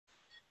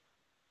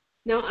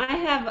Now, I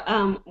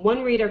have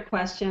one reader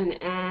question,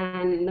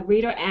 and the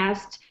reader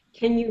asked,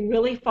 can you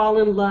really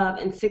fall in love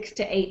in 6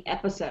 to 8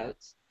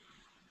 episodes?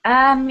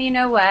 You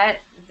know what?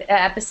 The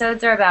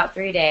episodes are about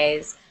 3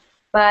 days,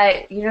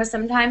 but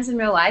sometimes in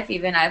real life,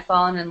 even I've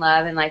fallen in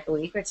love in like a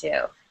week or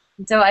two.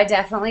 So I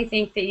definitely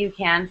think that you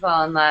can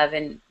fall in love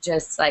in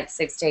just like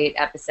 6 to 8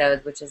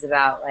 episodes, which is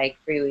about like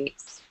 3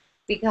 weeks,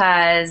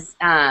 because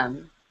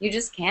you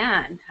just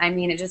can. I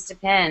mean, it just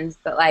depends.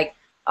 But like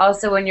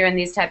also when you're in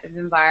these type of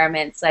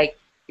environments, like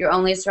you're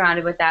only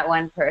surrounded with that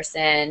one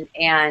person,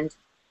 and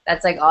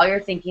that's like all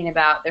you're thinking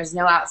about. There's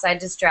no outside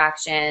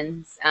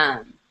distractions.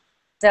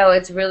 So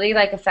it's really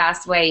like a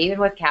fast way. Even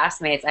with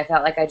castmates, I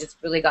felt like I just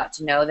really got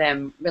to know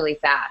them really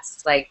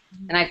fast. Like,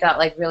 and I felt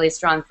like really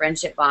strong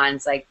friendship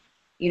bonds, like,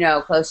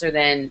 closer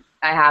than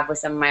I have with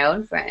some of my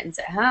own friends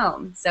at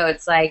home. So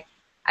it's like,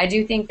 I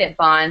do think that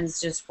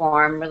bonds just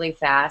form really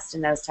fast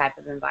in those type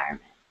of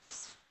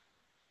environments.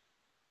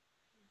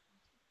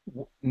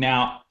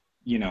 Now,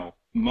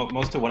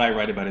 most of what I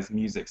write about is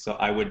music, so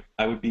I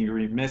would be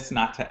remiss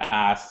not to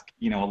ask.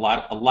 A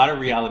lot of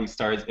reality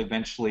stars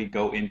eventually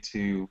go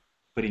into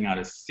putting out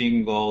a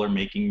single or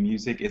making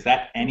music. Is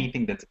that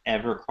anything that's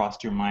ever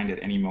crossed your mind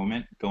at any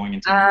moment going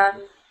into music?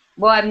 Um,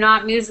 well, I'm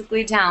not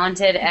musically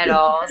talented at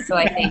all, so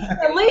I think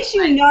At it would be least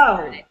you fun to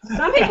know. like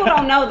Some people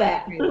don't know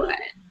that. everyone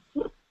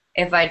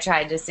if I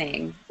tried to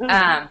sing.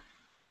 Mhm.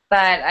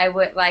 But I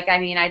would like, I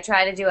mean, I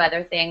try to do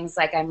other things.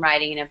 Like I'm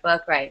writing a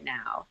book right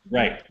now,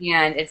 Right.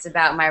 and it's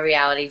about my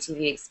reality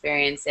TV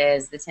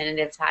experiences. The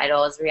tentative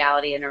title is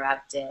Reality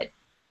Interrupted.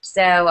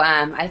 So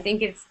I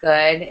think it's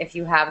good if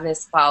you have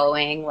this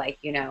following, like,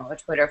 a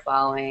Twitter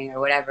following or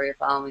whatever your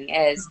following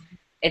is.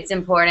 It's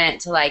important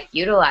to like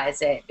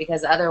utilize it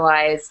because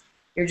otherwise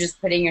you're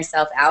just putting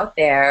yourself out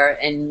there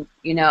and,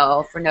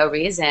 for no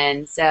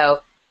reason.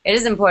 So it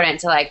is important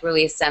to like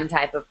release some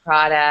type of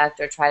product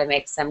or try to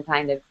make some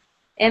kind of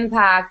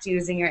impact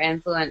using your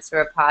influence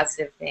for a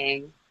positive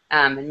thing,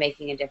 and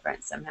making a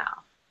difference somehow.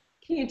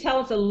 Can you tell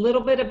us a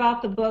little bit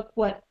about the book?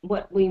 What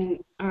we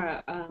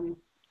are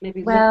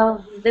maybe looking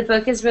Well, the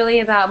book is really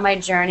about my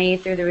journey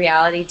through the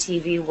reality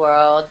TV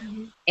world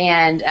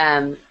and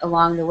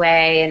along the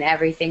way and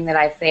everything that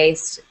I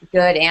faced,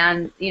 good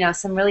and,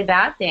 some really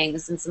bad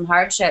things and some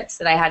hardships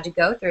that I had to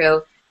go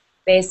through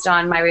based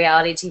on my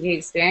reality TV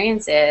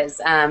experiences.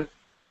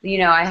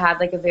 I had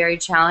like a very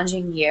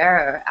challenging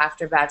year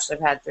after Bachelor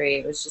Pad 3.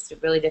 It was just a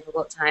really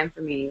difficult time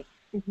for me.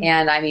 Mhm.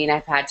 And I mean,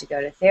 I've had to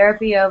go to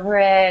therapy over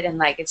it. And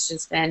like, it's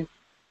just been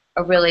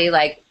a really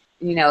like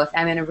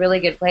I'm in a really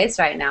good place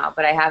right now,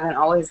 but I haven't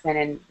always been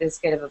in this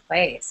good of a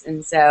place.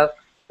 And so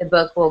the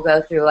book will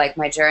go through like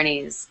my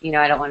journeys. I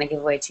don't want to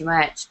give away too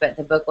much, but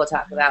the book will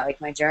talk about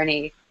like my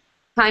journey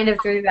kind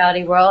of through the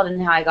reality world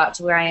and how I got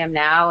to where I am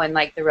now and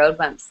like the road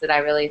bumps that I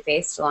really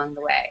faced along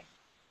the way.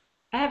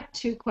 I have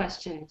two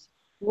questions.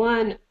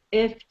 One,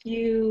 if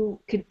you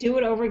could do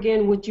it over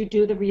again, would you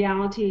do the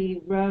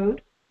reality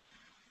road?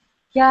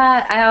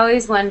 Yeah, I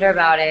always wonder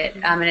about it.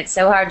 And it's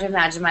so hard to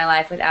imagine my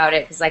life without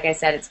it because, like I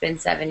said, it's been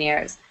 7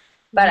 years.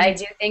 But Mhm. I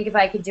do think if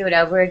I could do it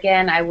over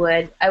again, I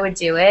would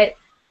do it.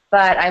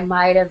 But I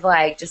might have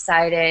like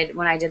decided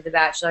when I did The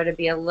Bachelor to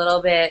be a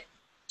little bit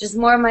just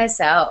more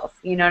myself.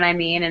 You know what I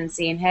mean? And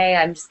seeing, hey,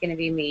 I'm just gonna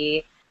be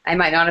me. I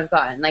might not have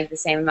gotten like the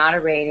same amount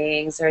of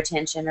ratings or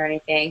attention or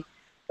anything,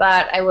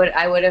 but I would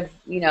have,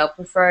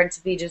 preferred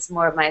to be just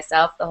more of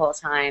myself the whole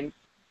time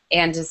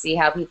and to see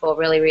how people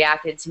really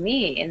reacted to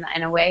me in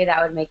a way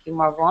that would make you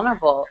more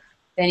vulnerable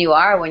than you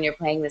are when you're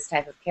playing this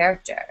type of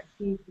character.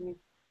 Mhm.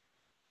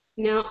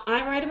 Now,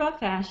 I write about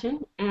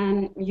fashion,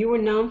 and you were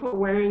known for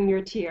wearing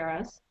your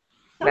tiaras.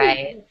 Tell me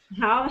Right.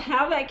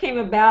 how that came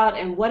about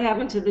and what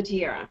happened to the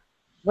tiara.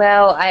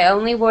 Well, I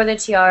only wore the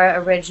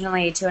tiara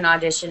originally to an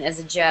audition as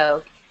a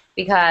joke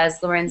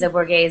because Lorenzo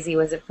Borghese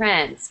was a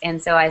prince.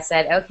 And so I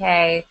said,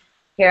 okay,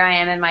 here I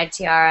am in my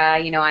tiara.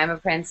 I'm a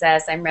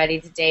princess. I'm ready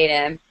to date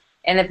him.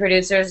 And the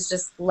producers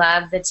just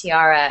loved the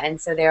tiara. And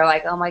so they were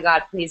like, oh my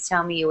God, please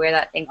tell me you wear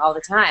that thing all the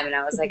time. And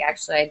I was like,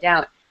 actually, I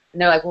don't. And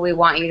they're like, well, we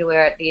want you to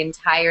wear it the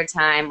entire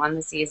time on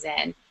the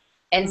season.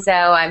 And so,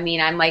 I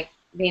mean, I'm like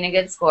being a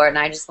good sport and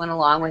I just went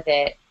along with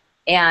it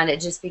and it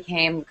just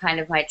became kind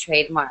of my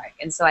trademark.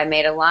 And so I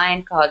made a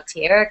line called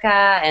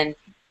Tierica, and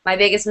my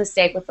biggest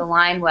mistake with the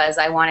line was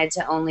I wanted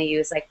to only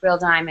use like real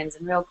diamonds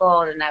and real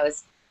gold, and I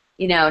was,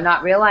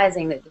 not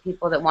realizing that the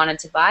people that wanted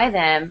to buy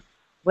them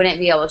wouldn't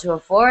be able to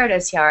afford a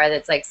tiara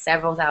that's like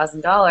several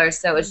 $1,000s.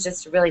 So it was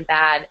just a really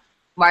bad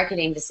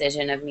marketing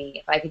decision of me.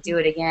 If I could do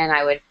it again,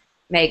 I would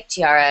make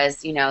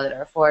tiaras, that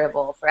are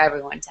affordable for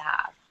everyone to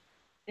have.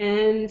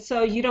 And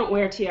so you don't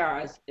wear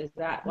tiaras, is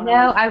that what I'm?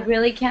 No, I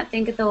really can't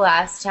think of the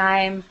last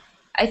time.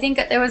 I think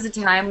that there was a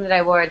time that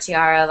I wore a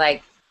tiara,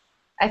 like,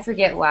 I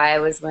forget why I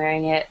was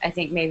wearing it. I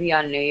think maybe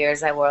on New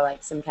Year's I wore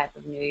like some type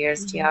of New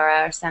Year's Mhm.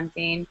 tiara or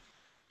something.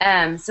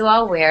 So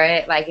I'll wear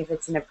it like if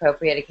it's an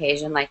appropriate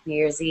occasion like New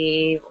Year's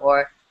Eve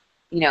or,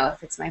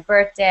 if it's my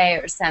birthday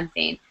or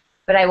something.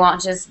 But I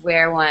won't just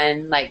wear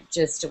one like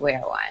just to wear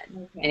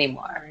one Okay, all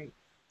anymore. right.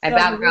 I've So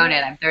outgrown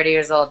it. I'm 30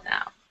 years old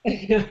now.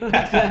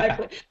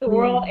 Exactly. The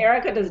world,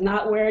 Erica does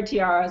not wear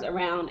tiaras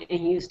around in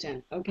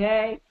Houston,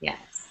 okay? Yes.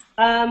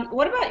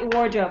 What about your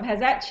wardrobe? Has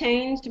that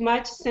changed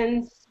much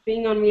since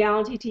being on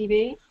reality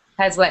TV?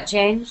 Has what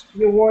changed?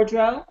 Your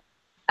wardrobe?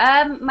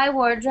 My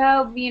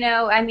wardrobe,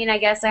 I mean, I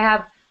guess I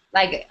have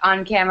like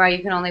on camera you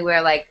can only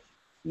wear like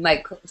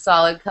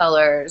solid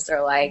colors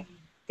or like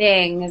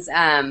things,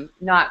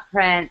 not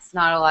prints,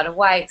 not a lot of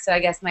white. So I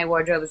guess my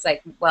wardrobe is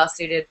like well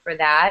suited for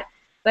that.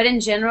 But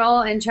in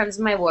general, in terms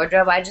of my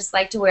wardrobe, I just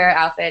like to wear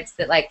outfits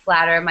that like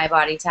flatter my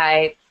body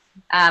type.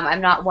 I'm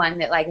not one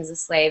that like is a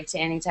slave to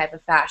any type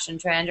of fashion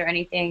trend or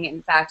anything.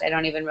 In fact, I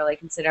don't even really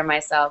consider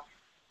myself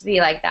to be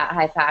like that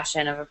high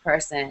fashion of a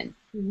person.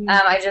 Mhm.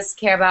 I just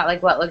care about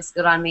like what looks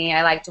good on me.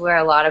 I like to wear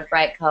a lot of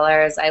bright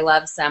colors. I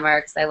love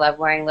summer because I love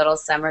wearing little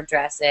summer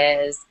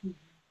dresses,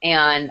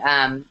 and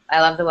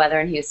I love the weather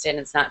in Houston.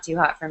 It's not too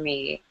hot for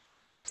me,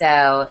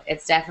 so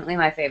it's definitely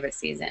my favorite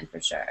season for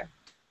sure.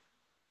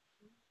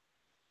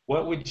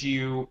 What would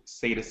you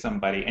say to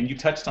somebody, and you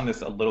touched on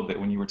this a little bit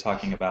when you were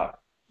talking about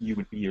you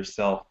would be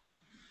yourself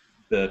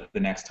the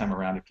next time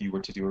around if you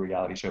were to do a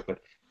reality show, but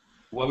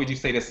what would you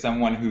say to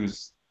someone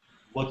who's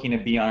looking to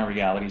be on a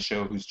reality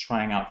show, who's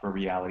trying out for a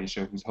reality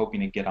show, who's hoping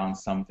to get on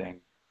something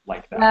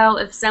like that? Well,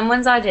 if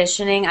someone's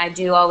auditioning, I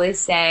do always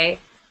say,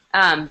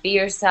 be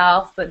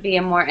yourself, but be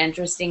a more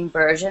interesting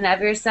version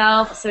of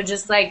yourself. So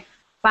just like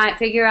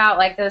figure out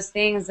like those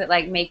things that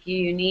like make you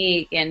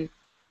unique and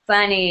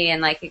funny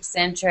and like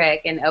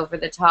eccentric and over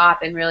the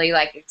top and really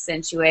like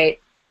accentuate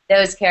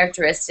those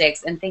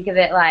characteristics and think of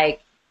it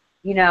like,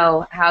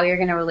 how you're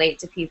going to relate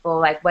to people.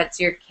 Like, what's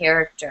your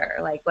character?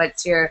 Like,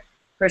 what's your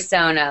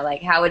persona?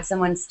 Like, how would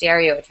someone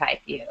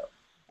stereotype you?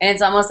 And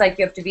it's almost like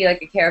you have to be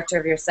like a character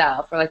of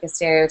yourself or like a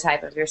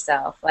stereotype of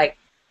yourself. Like,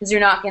 because you're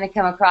not going to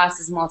come across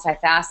as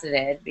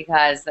multifaceted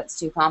because that's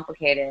too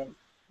complicated,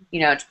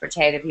 to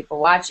portray to people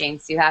watching.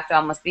 So you have to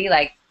almost be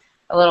like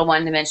a little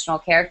one-dimensional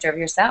character of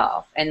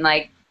yourself and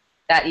like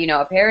that,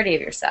 a parody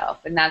of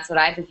yourself. And that's what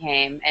I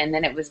became. And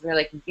then it was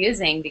really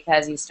confusing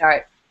because you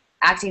start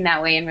acting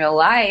that way in real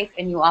life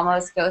and you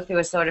almost go through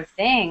a sort of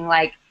thing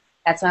like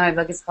that's why my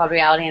book is called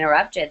Reality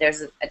Interrupted.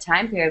 There's a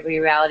time period where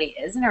your reality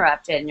is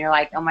interrupted and you're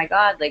like, oh my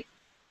God, like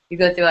you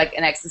go through like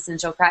an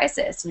existential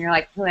crisis and you're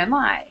like, who am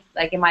I?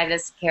 Like, am I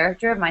this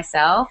character of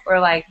myself? Or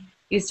like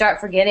you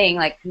start forgetting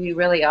like who you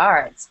really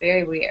are. It's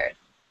very weird.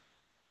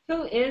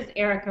 Who is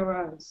Erica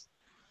Rose?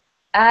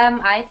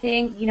 I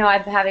think,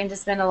 I'm having to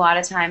spend a lot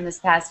of time this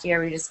past year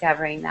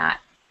rediscovering that.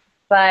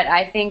 But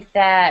I think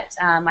that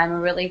I'm a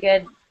really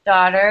good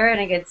daughter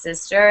and a good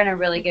sister and a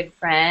really good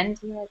friend.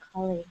 You're like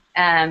Holly.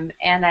 And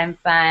I'm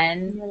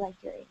fun You're like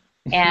Yuri.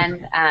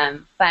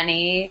 and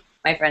funny.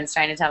 My friend's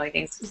trying to tell me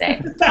things to say.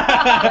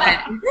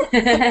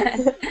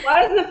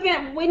 Why doesn't the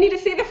fan? We need to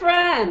see the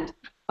friend.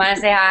 Want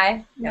to say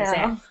hi?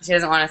 No. She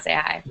doesn't want to say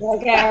hi.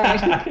 Okay, all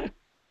right.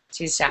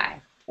 She's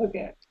shy.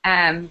 Okay.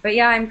 But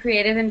yeah, I'm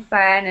creative and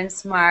fun and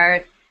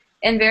smart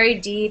and very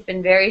deep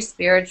and very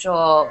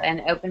spiritual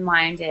and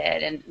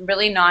open-minded and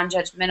really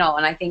non-judgmental.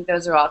 And I think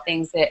those are all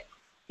things that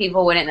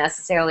people wouldn't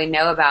necessarily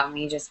know about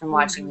me just from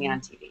watching me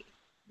on TV.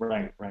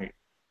 Right, right.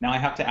 Now I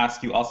have to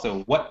ask you also,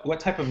 what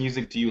type of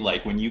music do you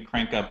like when you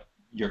crank up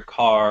your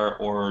car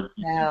or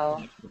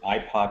No. your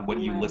iPod? What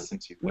do you listen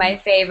to? My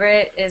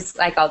favorite is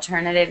like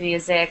alternative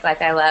music.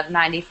 Like I love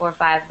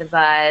 94.5 The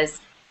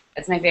Buzz.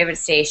 That's my favorite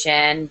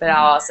station. But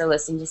I'll also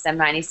listen to some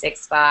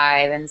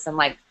 96.5 and some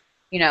like,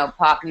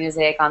 pop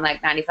music on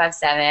like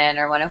 95.7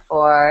 or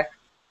 104.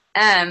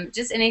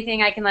 Just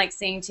anything I can like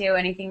sing to,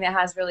 anything that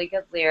has really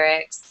good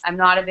lyrics. I'm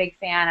not a big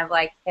fan of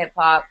like hip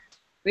hop.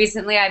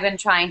 Recently, I've been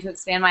trying to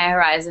expand my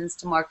horizons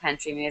to more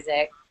country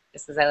music.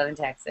 Just because I live in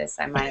Texas,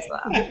 I might as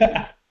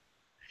well.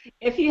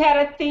 If you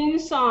had a theme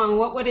song,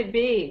 what would it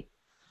be?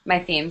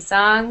 My theme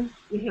song.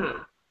 Yeah.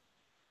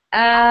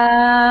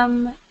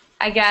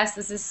 I guess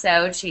this is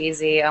so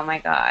cheesy. Oh my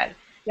God.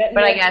 That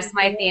But I makes guess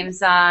my you- theme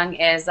song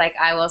is like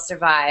I Will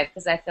Survive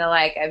because I feel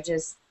like I've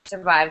just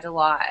survived a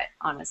lot,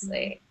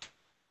 honestly.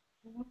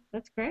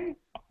 That's great.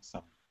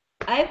 Awesome.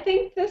 I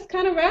think this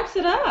kind of wraps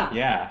it up.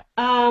 Yeah.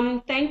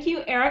 Thank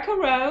you, Erica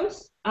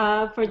Rose,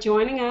 for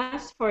joining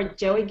us, for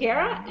Joey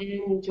Guerra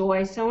and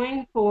Joy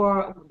Sewing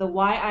for the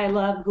Why I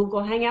Love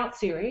Google Hangout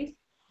series.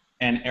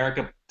 And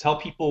Erica, tell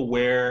people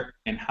where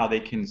and how they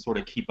can sort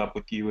of keep up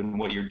with you and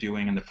what you're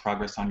doing and the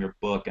progress on your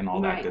book and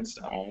all that Right. good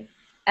stuff.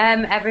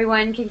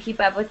 Everyone can keep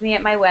up with me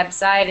at my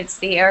website. It's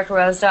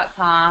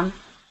theericarose.com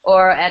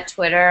or at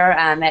Twitter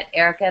at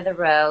Erica the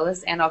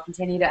Rose. And I'll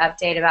continue to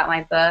update about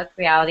my book,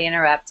 Reality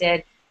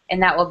Interrupted,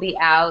 and that will be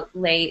out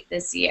late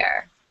this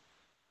year.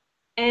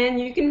 And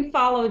you can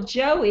follow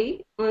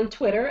Joey on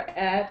Twitter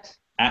at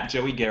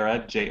Joey Guerra,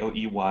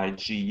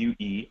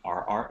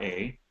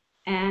 JoeyGuerra.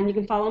 and you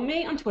can follow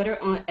me on Twitter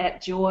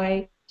at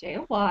Joy,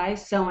 Joy,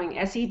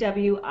 Sewing,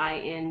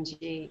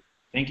 Sewing.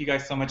 Thank you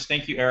guys so much.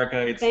 Thank you,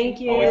 Erica. It's Thank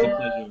you. always a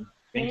pleasure.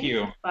 Thank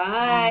you.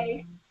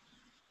 Bye.